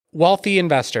wealthy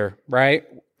investor, right?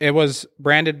 It was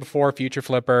branded before Future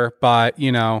Flipper, but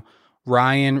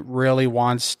Ryan really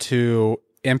wants to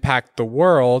impact the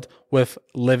world with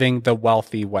living the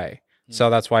wealthy way. So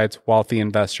that's why it's Wealthy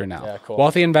Investor now. Yeah, cool.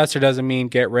 Wealthy Investor doesn't mean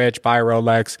get rich, buy a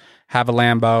Rolex, have a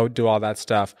Lambo, do all that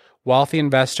stuff. Wealthy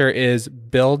Investor is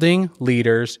building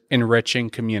leaders, enriching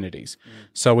communities.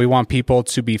 So we want people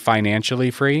to be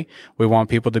financially free. We want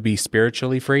people to be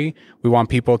spiritually free. We want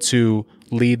people to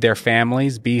lead their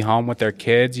families, be home with their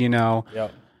kids,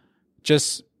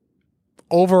 just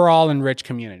overall enrich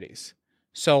communities.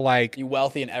 So like be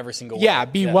wealthy in every single way. Yeah,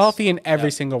 be wealthy in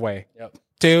every single way. Yep.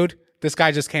 Dude, this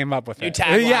guy just came up with New it.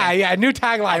 tagline. Yeah, new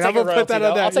tagline. I'm gonna put that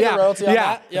on there. I'll take a royalty on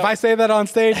that. Yep. If I say that on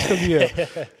stage, it's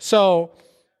because of you. So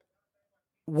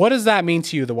what does that mean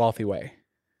to you, the wealthy way?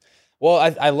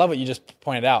 Well, I love what you just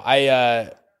pointed out.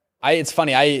 It's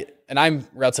funny. I'm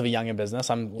relatively young in business.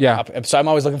 So I'm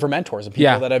always looking for mentors and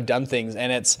people that have done things.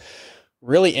 And it's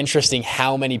really interesting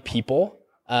how many people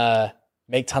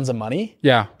make tons of money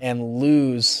and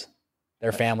lose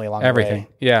their family along the way.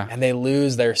 Yeah. And they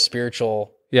lose their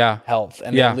spiritual health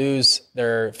and they lose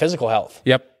their physical health.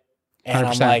 Yep. 100%. And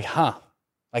I'm like,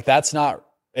 like that's not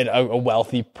a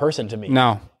wealthy person to me.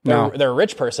 No. They're a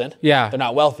rich person. Yeah. They're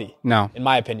not wealthy. No. In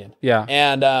my opinion. Yeah.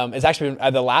 And it's actually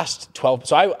been the last 12.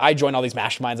 So I joined all these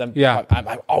masterminds.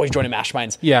 I'm always joining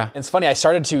masterminds. Yeah. And it's funny. I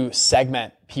started to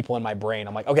segment people in my brain.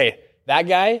 I'm like, okay, that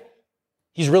guy,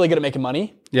 he's really good at making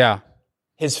money. Yeah.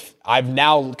 I've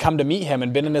now come to meet him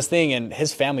and been in this thing, and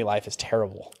his family life is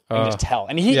terrible. I can just tell.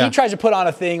 And he tries to put on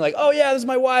a thing like, oh yeah, this is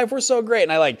my wife. We're so great.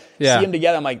 And I see him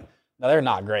together. I'm like, no, they're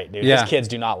not great, dude. His kids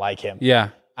do not like him. Yeah.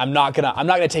 I'm not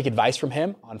gonna take advice from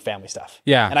him on family stuff.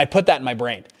 Yeah. And I put that in my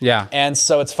brain. Yeah. And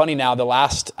so it's funny now, the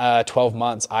last 12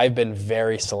 months, I've been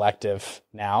very selective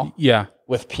now. Yeah.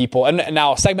 With people. And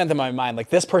now I'll segment them in my mind. Like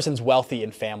this person's wealthy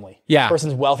in family. Yeah. This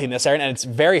person's wealthy in this area. And it's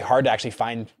very hard to actually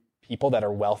find people that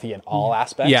are wealthy in all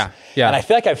aspects. Yeah. Yeah. And I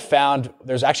feel like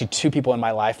there's actually two people in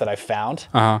my life that I've found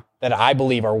that I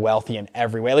believe are wealthy in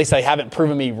every way. At least they haven't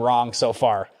proven me wrong so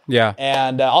far. Yeah.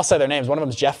 And I'll say their names. One of them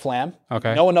is Jeff Flam.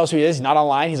 Okay. No one knows who he is. He's not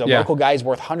online. He's a local guy. He's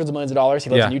worth hundreds of millions of dollars. He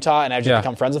lives in Utah, and I've just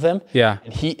become friends with him. Yeah.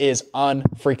 And he is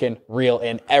unfreaking real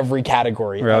in every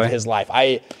category of his life.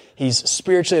 He's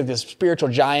spiritually this spiritual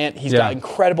giant. He's got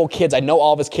incredible kids. I know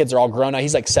all of his kids are all grown now.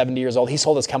 He's like 70 years old. He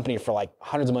sold his company for like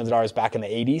hundreds of millions of dollars back in the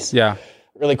 80s. Yeah.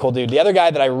 Really cool dude. The other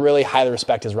guy that I really highly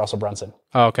respect is Russell Brunson.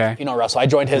 Oh, okay. You know Russell. I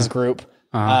joined his group.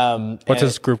 What's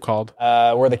his group called?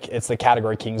 It's the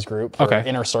Category Kings group. Okay.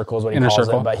 Inner Circle is what he calls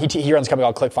it. But he runs a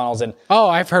company called ClickFunnels. And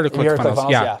I've heard of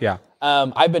ClickFunnels. Yeah.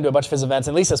 I've been to a bunch of his events,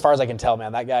 at least as far as I can tell,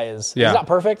 man. That guy is he's not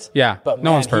perfect. Yeah. But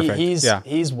no one's perfect.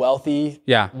 He's wealthy.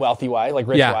 Yeah. Wealthy wise, like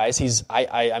rich wise.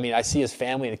 I see his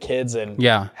family, the kids, and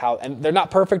and they're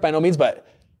not perfect by no means, but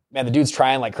man, the dude's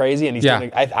trying like crazy, and he's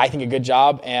doing, I think, a good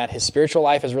job, and his spiritual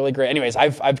life is really great. Anyways,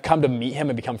 I've come to meet him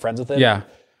and become friends with him. Yeah.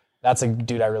 That's a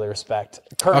dude I really respect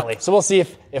currently. So we'll see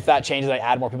if that changes. I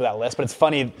add more people to that list. But it's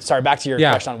funny. Sorry, back to your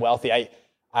question on wealthy.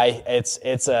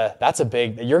 That's a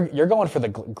big. You're going for the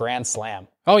grand slam.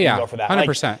 Oh yeah, go for that.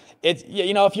 100%. It's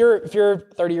if you're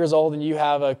 30 years old and you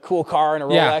have a cool car and a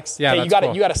Rolex,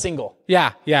 you got a single.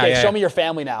 Yeah. Show me your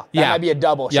family now. That might be a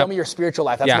double. Show me your spiritual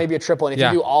life. That's maybe a triple. And if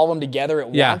you do all of them together at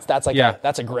once, that's like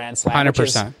that's a grand slam. 100%. Which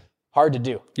is hard to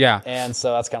do. Yeah. And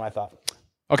so that's kind of my thought.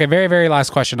 Okay, very, very last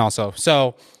question also.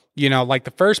 So, like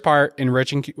the first part,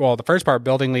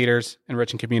 building leaders,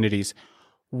 enriching communities.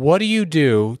 What do you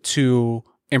do to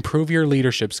improve your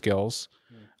leadership skills?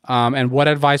 And what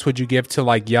advice would you give to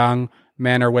like young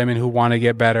men or women who want to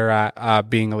get better at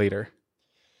being a leader?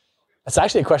 That's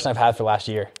actually a question I've had for the last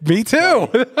year. Me too.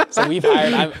 So we've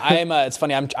hired, it's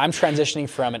funny, I'm transitioning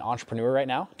from an entrepreneur right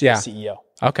now to a CEO.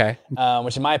 Okay.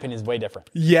 Which in my opinion is way different.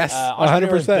 Yes,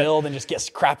 100%. Build and just get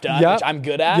crap done, which I'm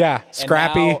good at. Yeah,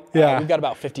 scrappy. Now, we've got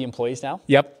about 50 employees now.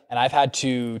 Yep. And I've had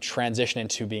to transition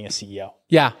into being a CEO.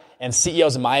 Yeah. And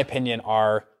CEOs, in my opinion,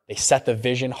 they set the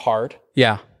vision hard.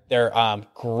 Yeah. They're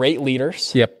great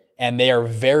leaders. Yep. And they are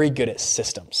very good at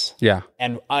systems. Yeah.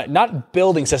 And not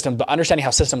building systems, but understanding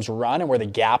how systems run and where the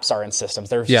gaps are in systems.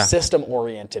 They're system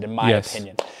oriented, in my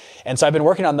opinion. And so I've been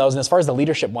working on those. And as far as the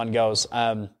leadership one goes,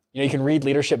 you can read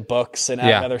leadership books and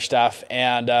other stuff.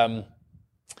 And,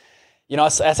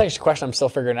 that's actually a question I'm still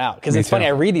figuring out. Because it's funny,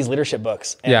 I read these leadership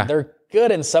books and they're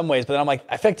good in some ways, but then I'm like,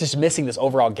 I feel like just missing this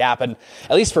overall gap. And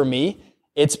at least for me,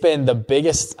 it's been the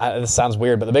biggest, this sounds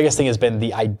weird, but the biggest thing has been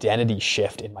the identity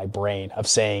shift in my brain of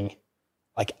saying,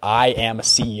 like, I am a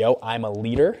CEO, I'm a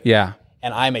leader. Yeah.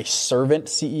 And I'm a servant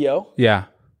CEO. Yeah.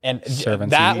 And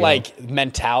servant that CEO. Like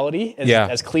mentality,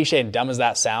 as cliche and dumb as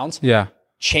that sounds,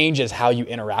 changes how you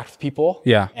interact with people.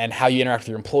 Yeah. And how you interact with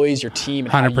your employees, your team,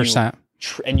 and 100%.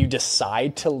 And you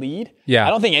decide to lead. Yeah. I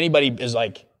don't think anybody is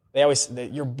like,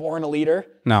 you're born a leader.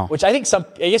 No. Which I guess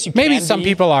you maybe can some be,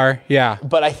 people are. Yeah.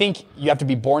 But I think you have to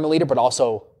be born a leader, but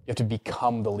also you have to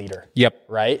become the leader. Yep.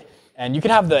 Right. And you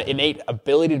can have the innate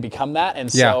ability to become that.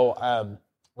 And so,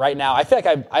 right now, I feel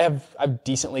like I'm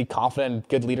decently confident in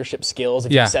good leadership skills.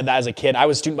 If you said that as a kid, I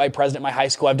was student body president in my high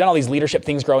school. I've done all these leadership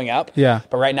things growing up. Yeah.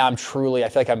 But right now, I feel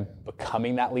like I'm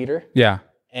becoming that leader. Yeah.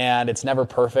 And it's never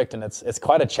perfect, and it's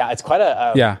quite a chat. It's quite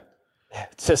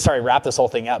a wrap this whole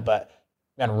thing up, but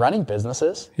man, running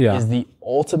businesses is the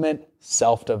ultimate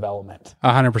self-development.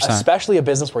 100%. Especially a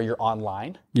business where you're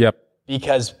online. Yep.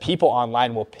 Because people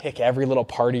online will pick every little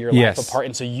part of your life apart,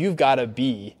 and so you've got to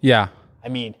be. Yeah. I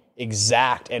mean,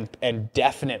 exact and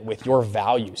definite with your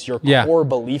values, your core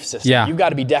belief system. Yeah. You've got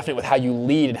to be definite with how you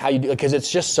lead and how you do, because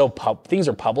it's just so things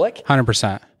are public.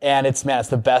 100%. And it's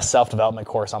the best self-development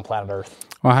course on planet Earth.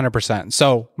 100%.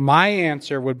 So my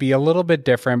answer would be a little bit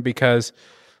different because,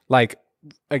 like,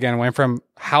 again, went from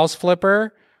house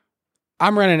flipper,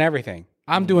 I'm running everything.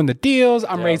 I'm doing the deals,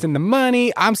 I'm raising the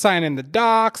money, I'm signing the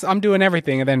docs, I'm doing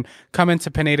everything. And then come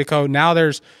into Pineda Co. Now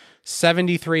there's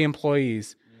 73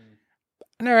 employees.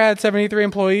 I never had 73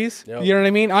 employees. Yep. You know what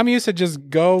I mean? I'm used to just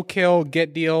go, kill,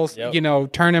 get deals,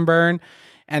 turn and burn.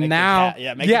 And now,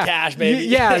 make cash, baby.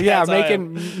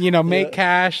 Make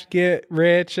cash, get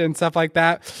rich and stuff like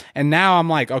that. And now I'm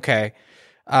like, okay,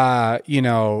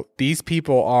 these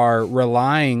people are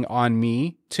relying on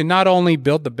me to not only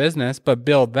build the business, but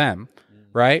build them,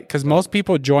 right? Because most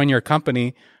people join your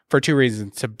company for two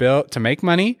reasons: to make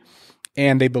money,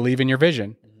 and they believe in your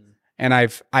vision. And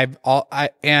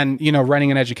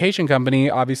running an education company,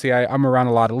 obviously I'm around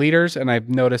a lot of leaders, and I've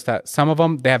noticed that some of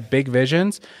them, they have big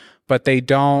visions, but they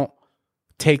don't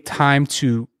take time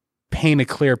to paint a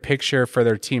clear picture for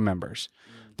their team members.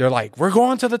 They're like, we're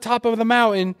going to the top of the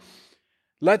mountain.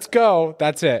 Let's go.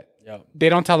 That's it. Yep. They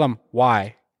don't tell them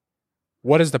why.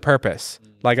 What is the purpose?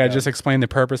 Like I just explained the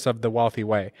purpose of the Wealthy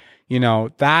Way.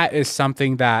 That is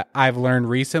something that I've learned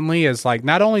recently is like,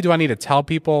 not only do I need to tell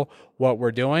people what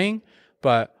we're doing,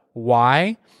 but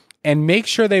why, and make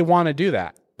sure they want to do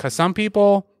that. Because some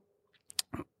people,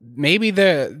 maybe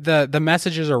the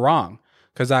messages are wrong.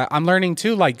 Because I'm learning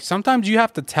too, like sometimes you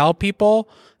have to tell people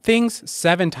things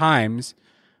 7 times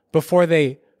before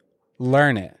they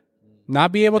learn it.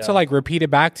 Not be able to like repeat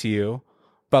it back to you,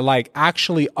 but like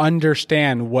actually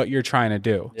understand what you're trying to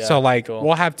do. So like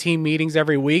we'll have team meetings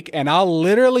every week, and I'll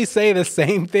literally say the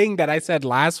same thing that I said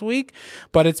last week,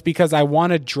 but it's because I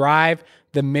want to drive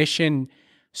the mission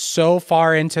so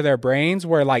far into their brains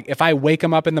where like if I wake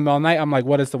them up in the middle of the night, I'm like,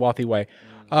 what is the Wealthy Way?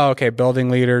 Oh, okay, building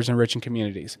leaders, enriching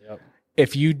communities. Yep.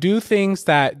 If you do things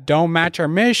that don't match our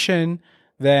mission,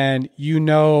 then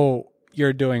you're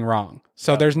doing wrong.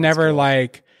 So there's never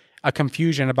like a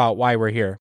confusion about why we're here.